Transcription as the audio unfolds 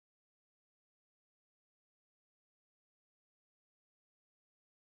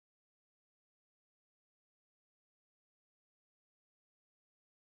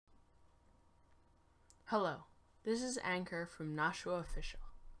Hello, this is Anchor from Nashua Official.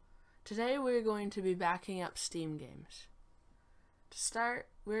 Today we're going to be backing up Steam games. To start,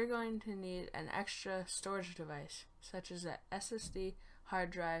 we're going to need an extra storage device, such as an SSD,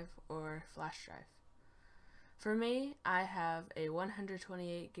 hard drive, or flash drive. For me, I have a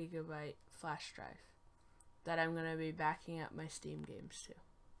 128GB flash drive that I'm going to be backing up my Steam games to.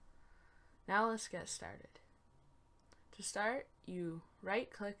 Now let's get started. To start, you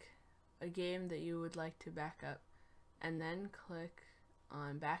right-click a game that you would like to back up, and then click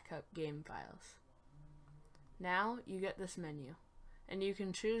on Backup Game Files. Now you get this menu, and you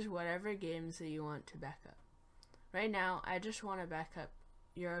can choose whatever games that you want to back up. Right now, I just want to back up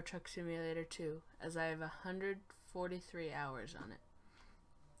Euro Truck Simulator 2, as I have 143 hours on it.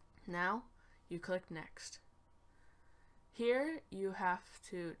 Now, you click Next. Here, you have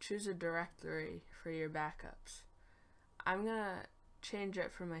to choose a directory for your backups. I'm going to change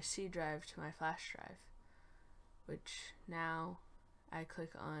it from my C drive to my flash drive, which now I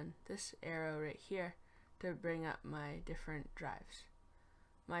click on this arrow right here to bring up my different drives.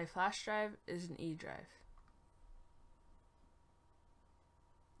 My flash drive is an E drive.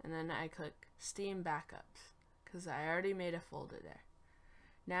 And then I click Steam Backups, because I already made a folder there.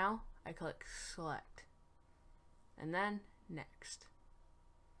 Now I click Select, and then Next.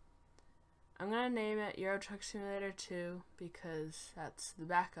 I'm going to name it Euro Truck Simulator 2 because that's the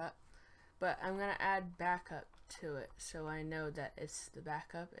backup, but I'm going to add backup to it so I know that it's the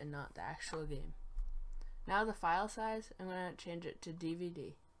backup and not the actual game. Now the file size, I'm going to change it to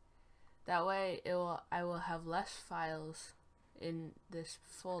DVD. That way I will have less files in this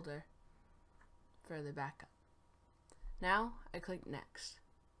folder for the backup. Now I click Next,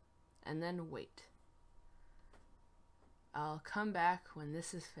 and then wait. I'll come back when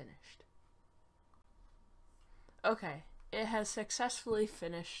this is finished. Okay, it has successfully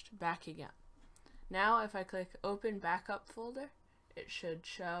finished backing up. Now if I click Open Backup Folder, it should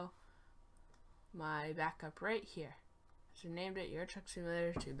show my backup right here. So I named it Euro Truck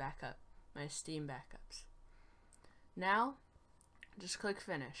Simulator 2 Backup, my Steam backups. Now, just click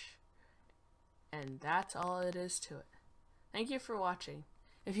Finish. And that's all it is to it. Thank you for watching.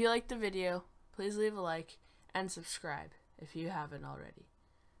 If you liked the video, please leave a like and subscribe if you haven't already.